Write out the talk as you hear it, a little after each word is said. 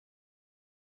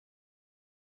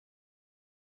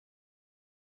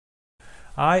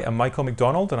I am Michael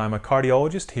McDonald and I'm a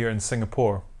cardiologist here in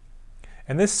Singapore.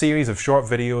 In this series of short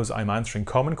videos, I'm answering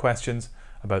common questions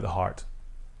about the heart.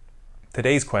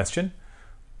 Today's question: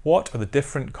 what are the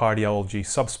different cardiology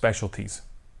subspecialties?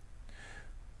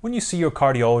 When you see your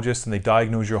cardiologist and they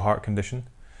diagnose your heart condition,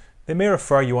 they may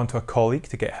refer you on to a colleague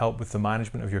to get help with the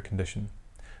management of your condition.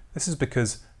 This is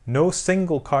because no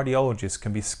single cardiologist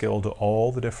can be skilled at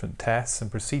all the different tests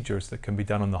and procedures that can be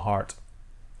done on the heart.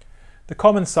 The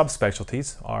common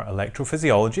subspecialties are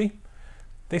electrophysiology.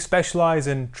 They specialise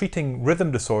in treating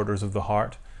rhythm disorders of the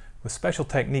heart with special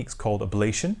techniques called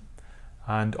ablation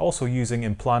and also using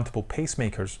implantable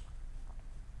pacemakers.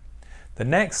 The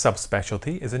next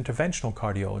subspecialty is interventional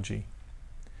cardiology.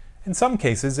 In some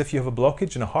cases, if you have a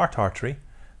blockage in a heart artery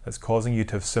that's causing you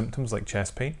to have symptoms like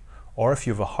chest pain, or if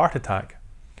you have a heart attack,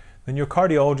 then your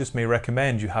cardiologist may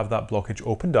recommend you have that blockage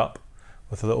opened up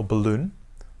with a little balloon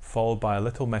followed by a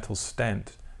little metal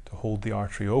stent to hold the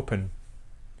artery open.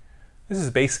 This is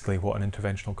basically what an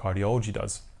interventional cardiology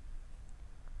does.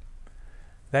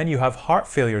 Then you have heart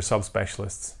failure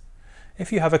subspecialists.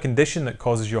 If you have a condition that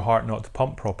causes your heart not to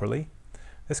pump properly,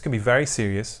 this can be very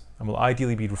serious and will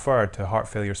ideally be referred to a heart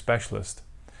failure specialist.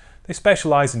 They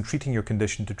specialise in treating your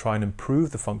condition to try and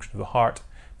improve the function of the heart,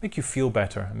 make you feel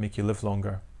better and make you live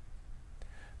longer.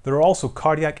 There are also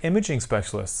cardiac imaging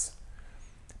specialists.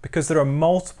 Because there are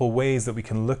multiple ways that we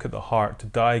can look at the heart to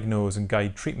diagnose and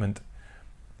guide treatment,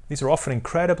 these are often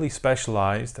incredibly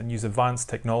specialised and use advanced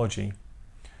technology.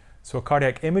 So a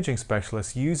cardiac imaging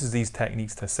specialist uses these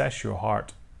techniques to assess your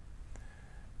heart.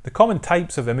 The common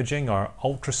types of imaging are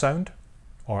ultrasound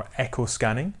or echo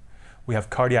scanning. We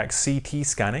have cardiac CT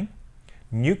scanning,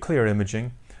 nuclear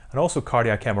imaging, and also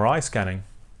cardiac MRI scanning.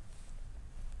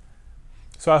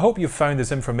 So I hope you've found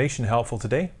this information helpful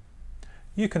today.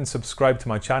 You can subscribe to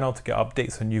my channel to get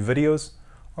updates on new videos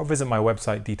or visit my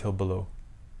website detailed below.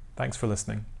 Thanks for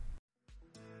listening.